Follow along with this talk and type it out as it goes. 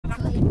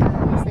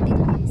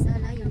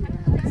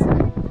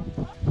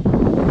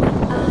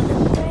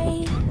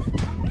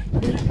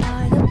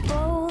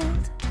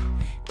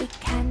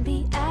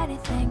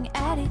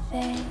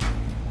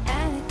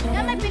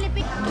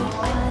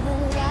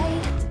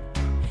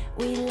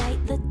We light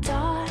the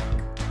dark.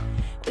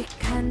 We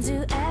can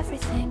do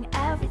everything,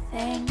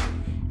 everything,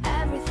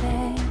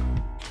 everything.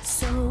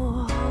 So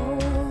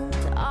hold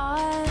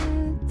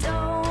on,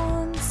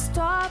 don't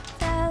stop.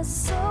 There's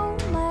so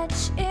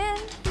much in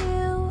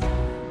you.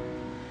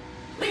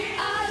 We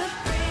are the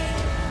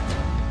brave.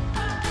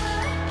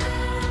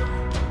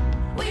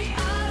 We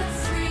are the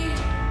free.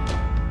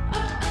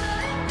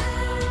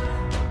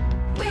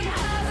 We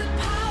have the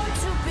power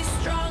to be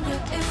stronger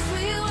if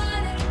we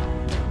want it.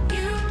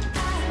 You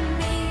and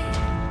me.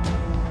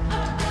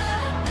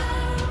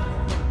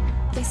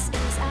 This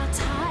is our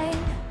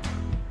time.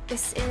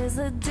 This is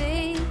the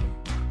day.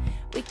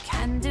 We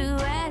can do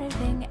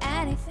anything,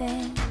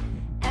 anything,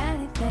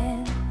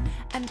 anything.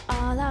 And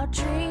all our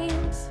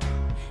dreams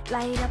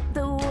light up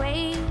the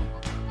way.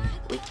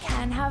 We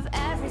can have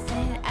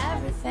everything,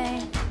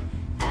 everything,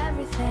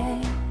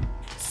 everything.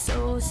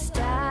 So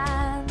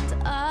stand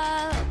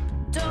up,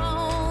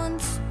 don't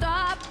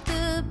stop.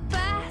 The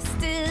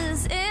best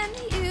is in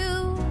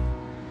you.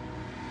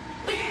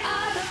 We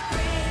are the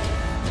brave.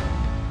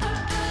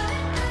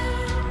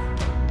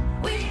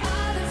 We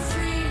are the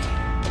free.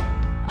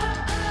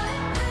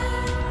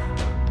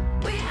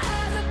 We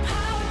have the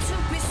power to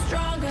be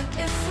stronger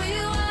if we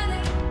want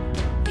it.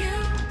 You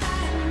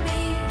and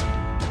me.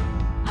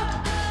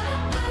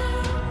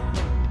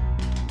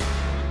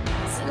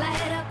 So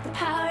light up the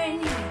power in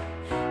you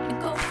and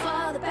go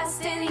for the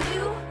best in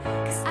you.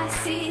 'Cause I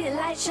see the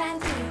light shine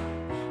through.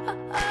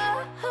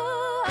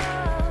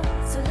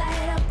 So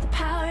light up the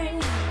power in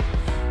you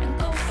and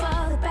go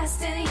for the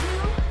best in you.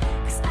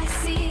 'Cause I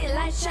see the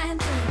light shine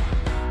through.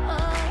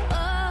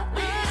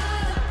 We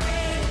are the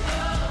brave.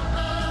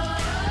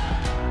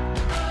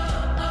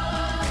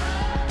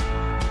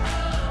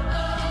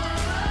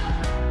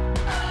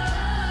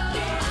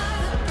 We are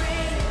the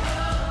brave.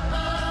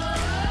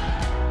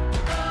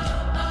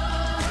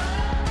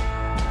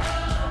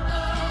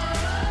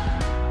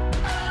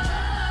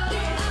 We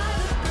are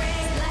the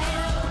brave. Light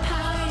up the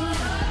power in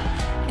you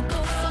and go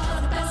for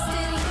the best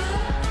in you.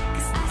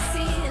 'Cause I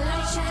see the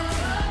light shine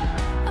through.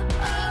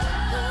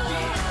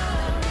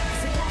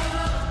 So light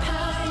up the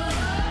power in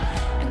you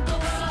and go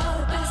for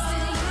the best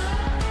in you.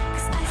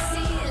 'Cause I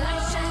see the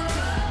light shine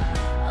through.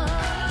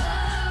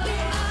 We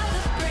are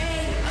the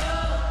brave.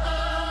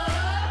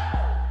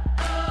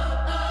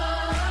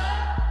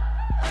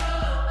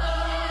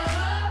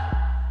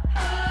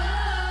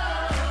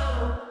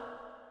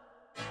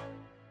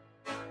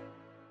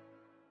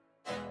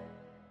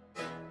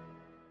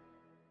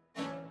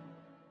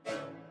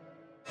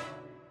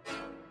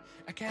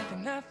 I can't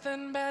think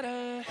nothing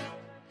better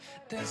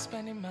than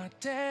spending my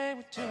day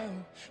with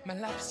you. My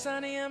life is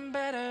sunny and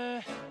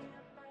better,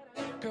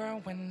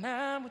 girl, when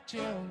I'm with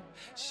you.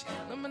 She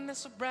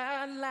illuminates so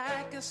bright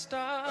like a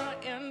star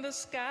in the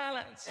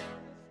skylines.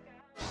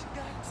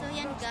 So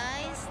yan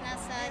guys,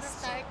 nasa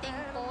starting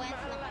point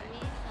na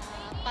kami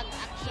sa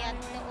pag-akyat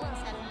doon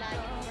sa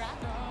Lion Rock.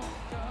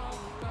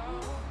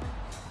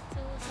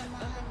 So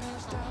samahan nyo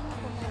kami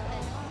pumunta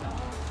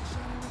doon. Si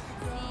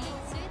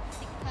Sweet,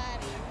 si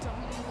Karin,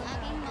 yung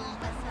aking mga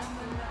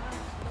kasama.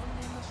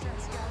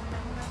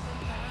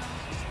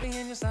 Me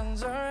and your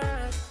sun's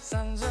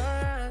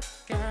alright,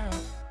 girl.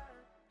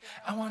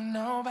 I want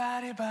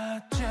nobody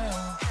but you.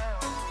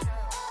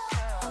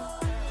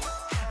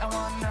 I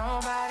want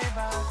nobody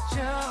but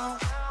you.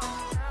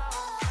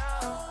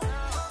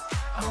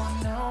 I want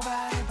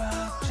nobody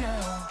but you.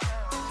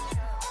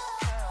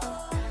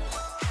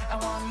 I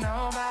want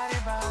nobody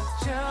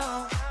but you.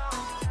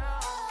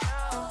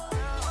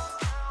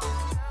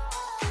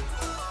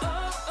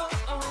 Oh, oh,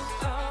 oh,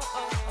 oh,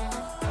 oh, oh,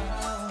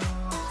 oh.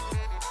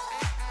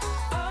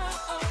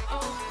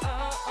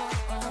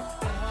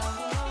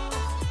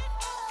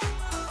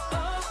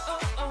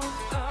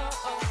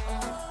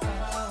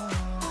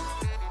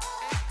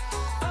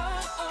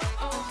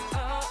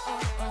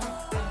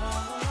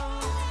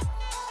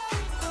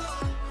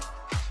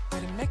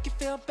 Would it make you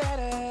feel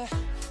better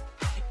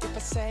if I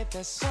say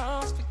the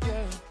songs for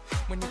you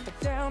when you feel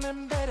down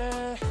and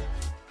bitter?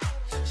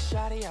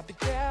 Shawty, I'll be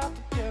there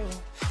for you.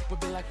 We'll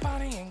be like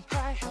Bonnie and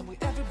Clyde, how we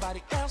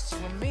everybody else, you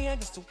and me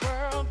against the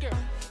world, girl.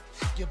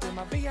 You'll be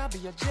my B, I'll be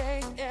your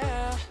J,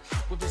 yeah.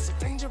 We'll be so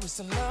dangerous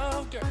in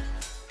love, girl.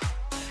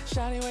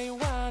 Shawty, where you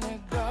wanna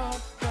go,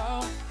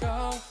 go,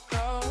 go,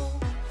 go?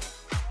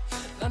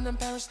 London,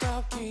 Paris,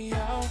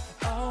 Tokyo,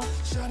 oh.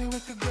 Shawty, we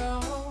could go.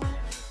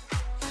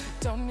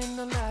 Don't need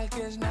no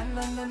luggage, nah,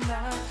 nah, nah,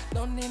 nah.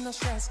 Don't need no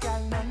stress,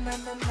 got nah, nah,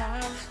 nah, nah.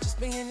 Just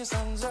me and your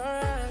son's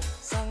alright,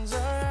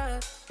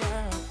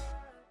 girl.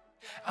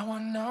 I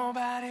want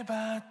nobody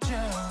but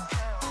you.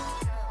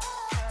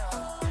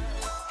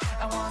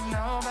 I want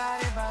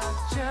nobody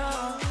but you.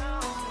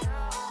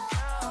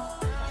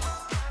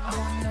 I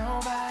want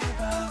nobody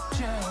but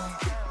you.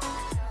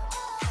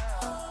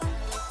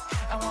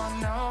 I want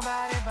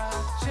nobody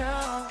but you.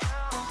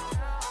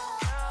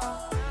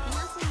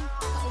 Nasing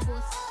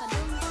paubos pa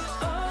doon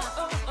sa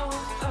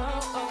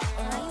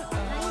Lion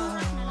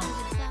Rock na lang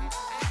yun siya.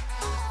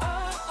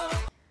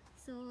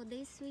 So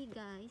this way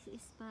guys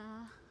is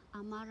pa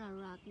Amara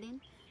Rock.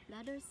 Then The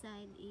other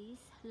side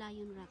is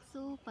Lion Rock.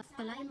 So, pa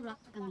Lion Rock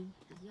kami.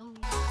 Ayun.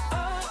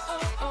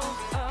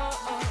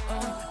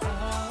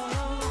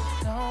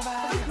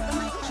 Nobody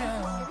but you.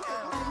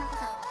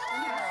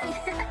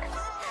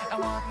 I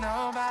want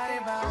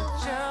nobody but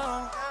you.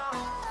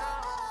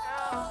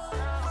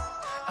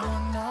 I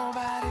want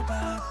nobody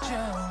but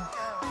you.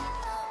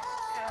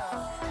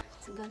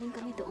 So, galing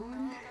kami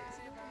doon.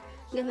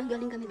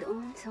 Galing kami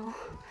doon. So,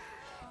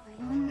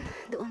 ayun,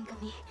 doon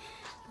kami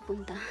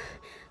pupunta.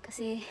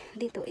 Kasi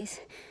dito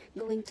is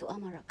going to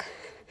Amarok.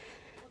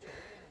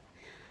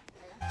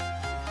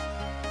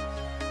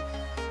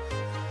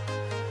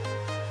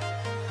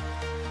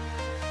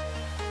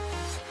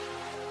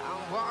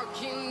 I'm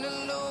walking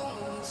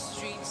alone, the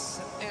streets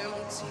are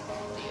empty.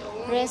 The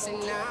only Rest thing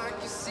I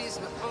can see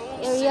is my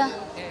own area.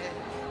 silhouette.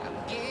 I'm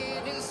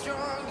getting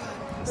stronger,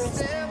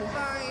 Rest step area.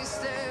 by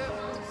step.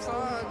 The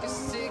clock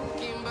is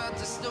ticking, but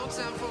there's no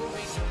time for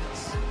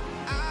regrets.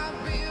 I've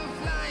been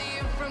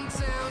flying from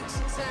town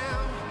to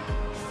town,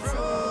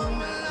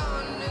 from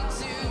London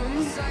to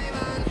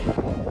Taiwan.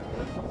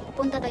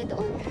 Punta tayo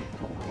doon.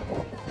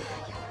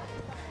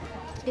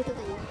 Dito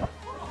tayo.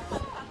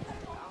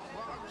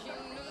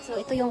 So,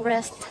 ito yung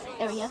rest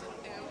area.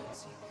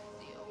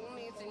 The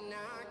only thing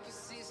I can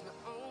see is my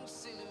own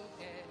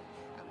silhouette.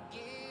 I'm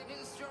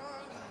getting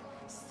stronger,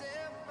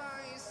 step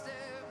by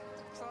step.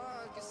 The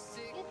clock is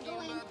ticking,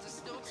 but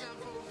there's no time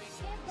for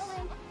regrets.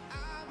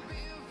 I've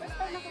been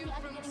flying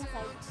from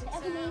town to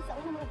Taiwan.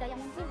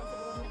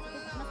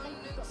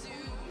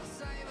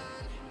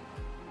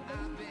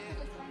 I've been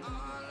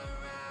all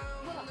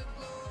around the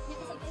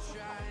globe,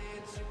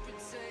 trying to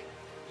protect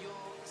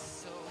your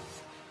soul.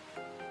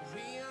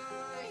 We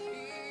are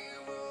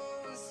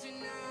heroes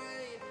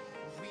tonight.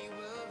 We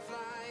will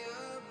fly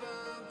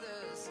above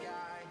the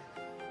sky.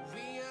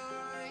 We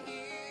are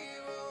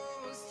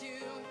heroes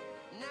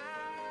tonight.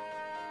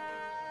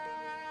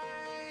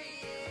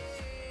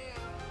 Yeah.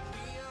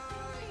 We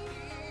are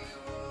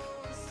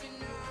heroes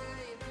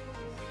tonight.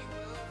 We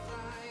will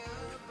fly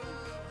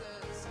above the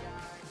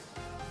sky.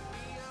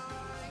 We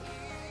are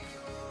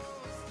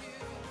heroes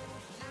tonight.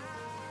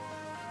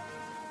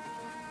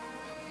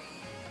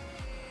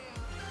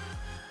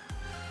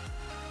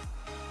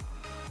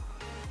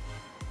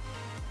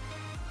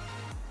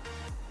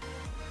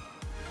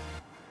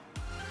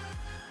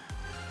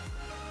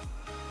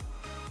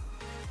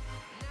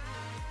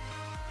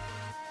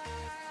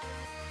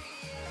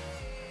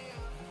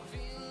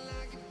 Feel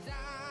like a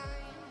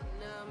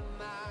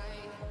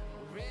dynamite,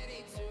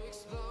 ready to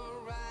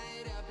explore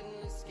right up in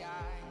the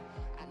sky.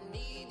 I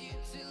need you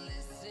to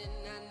listen,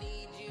 I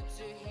need you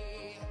to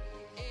hear,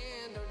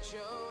 and don't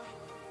show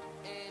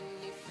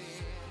any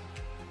fear.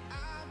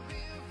 I've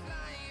been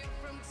flying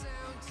from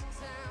town to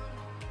town,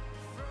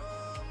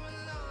 from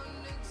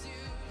London to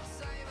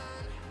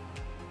Taiwan.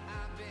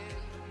 I've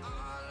been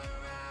all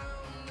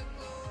around the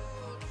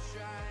globe,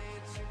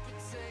 trying to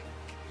protect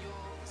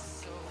your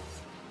soul.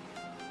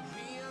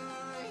 We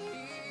are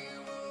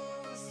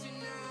heroes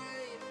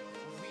tonight.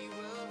 We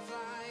will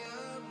fly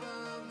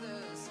above the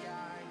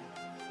sky.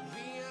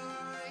 We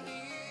are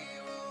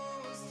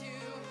heroes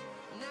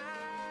tonight.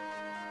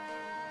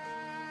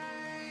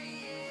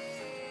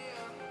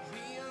 Yeah.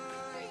 We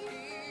are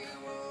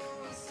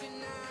heroes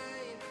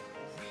tonight.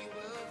 We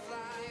will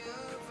fly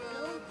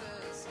above the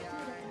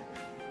sky.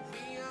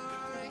 We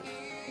are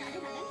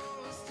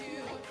heroes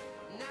tonight.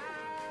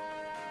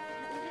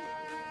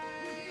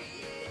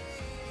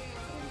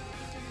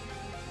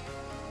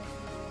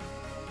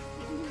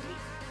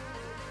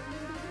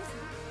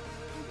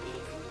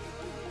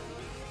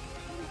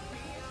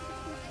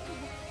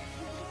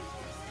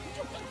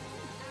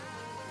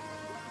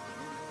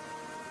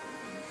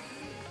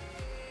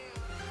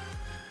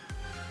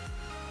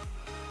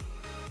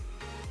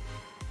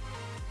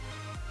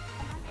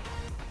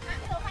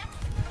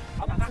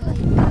 So, ayun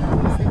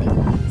guys,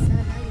 nandito kami sa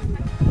Lion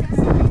Rock.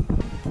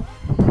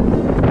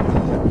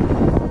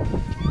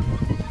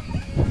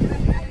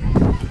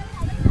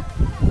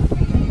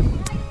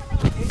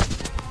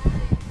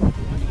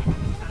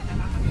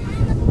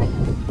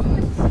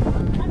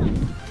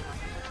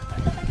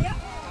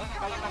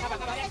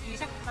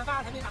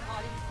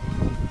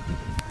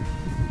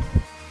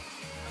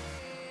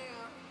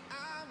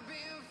 I've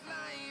been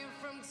flying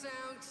from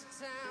town to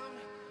town,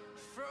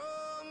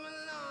 from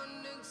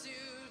London to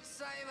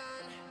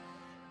Taiwan.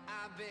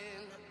 I've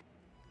been.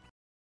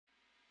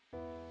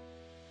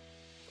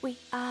 We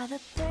are the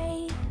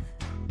brave,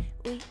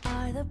 we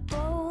are the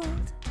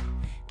bold.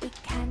 We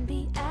can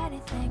be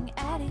anything,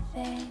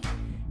 anything,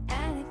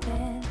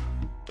 anything.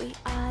 We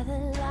are the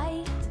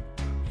light,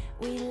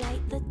 we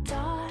light the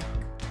dark.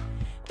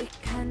 We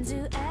can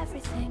do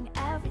everything,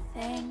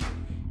 everything,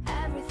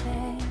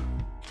 everything.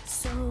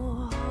 So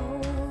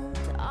hold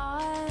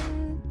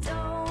on,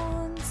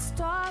 don't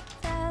stop.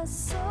 There's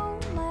so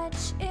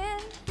much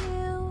in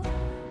you.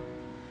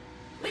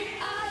 We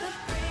are the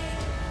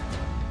brave.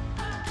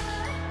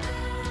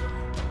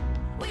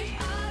 We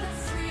are the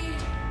free.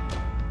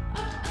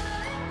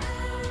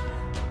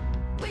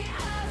 We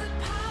have the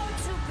power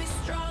to be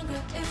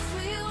stronger if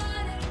we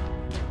want it.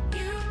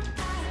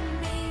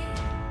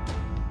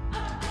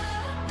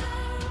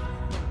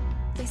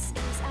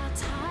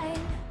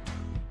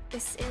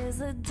 This is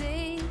the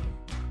day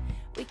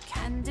we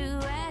can do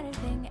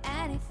anything,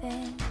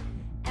 anything,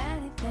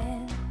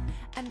 anything.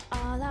 And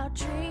all our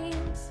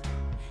dreams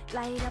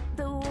light up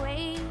the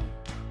way.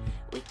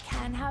 We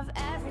can have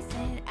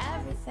everything,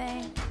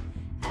 everything,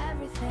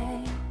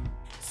 everything.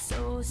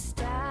 So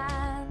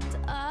stand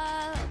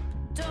up,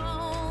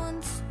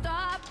 don't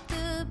stop,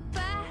 the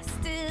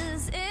best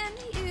is in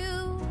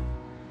you.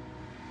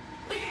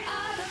 We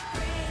are the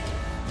brave,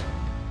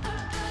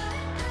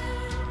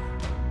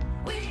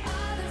 we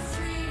are the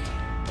free,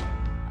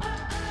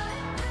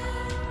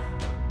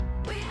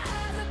 we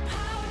have the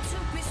power to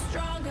be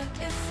stronger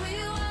if we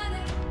want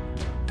it,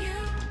 you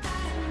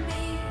and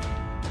me.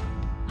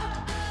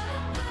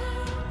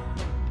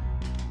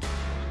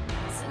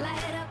 So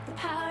light up the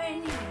power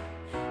in you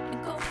and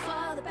go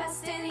for the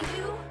best in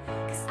you,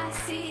 'cause I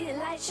see the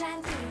light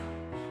shine through.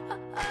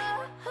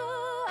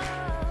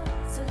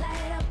 So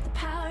light up the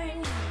power in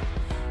you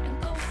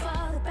and go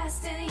for the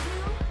best in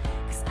you,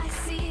 'cause I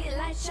see the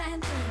light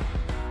shine through.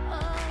 We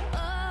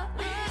are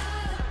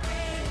the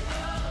brave.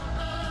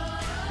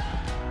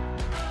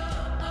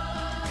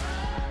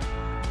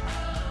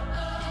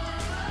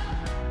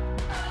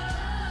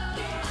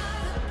 We are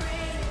the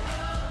brave.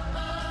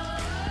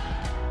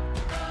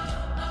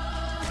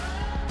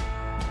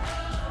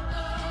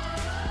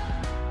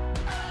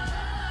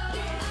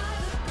 We are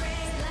the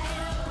brave. Light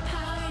up the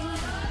power in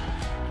you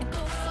and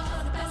go for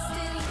the best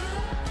in you,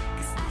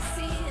 'cause I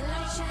see the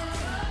light shine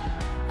through.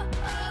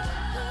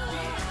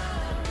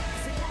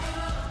 So light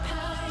up the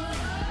power in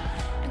you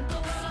and go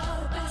for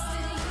the best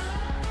in you,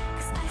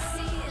 'cause I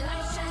see the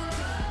light shine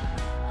through.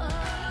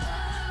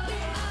 We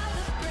are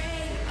the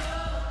brave.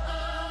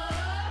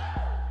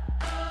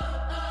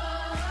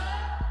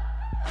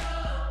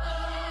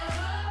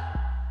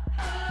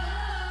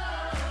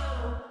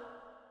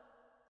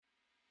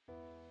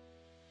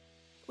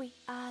 We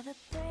are the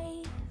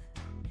brave,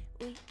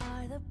 we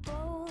are the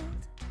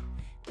bold.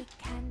 We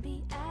can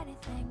be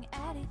anything,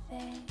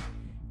 anything,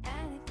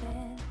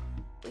 anything.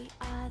 We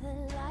are the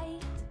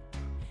light,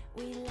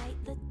 we light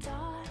the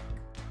dark.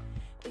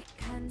 We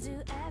can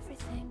do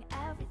everything,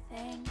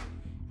 everything,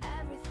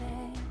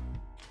 everything.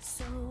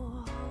 So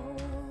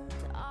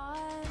hold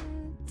on,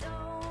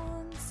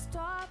 don't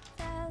stop,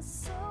 there's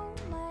so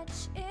much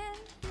in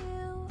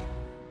you.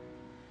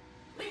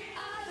 We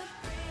are the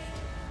brave,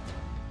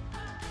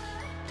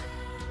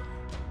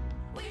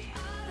 we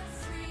are the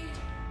free,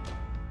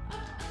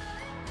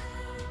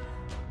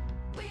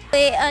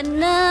 Uwian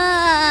na.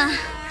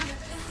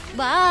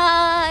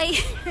 Bye.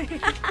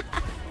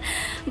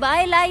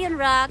 Bye, Lion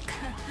Rock.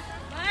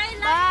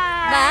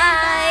 Bye.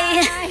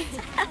 Bye.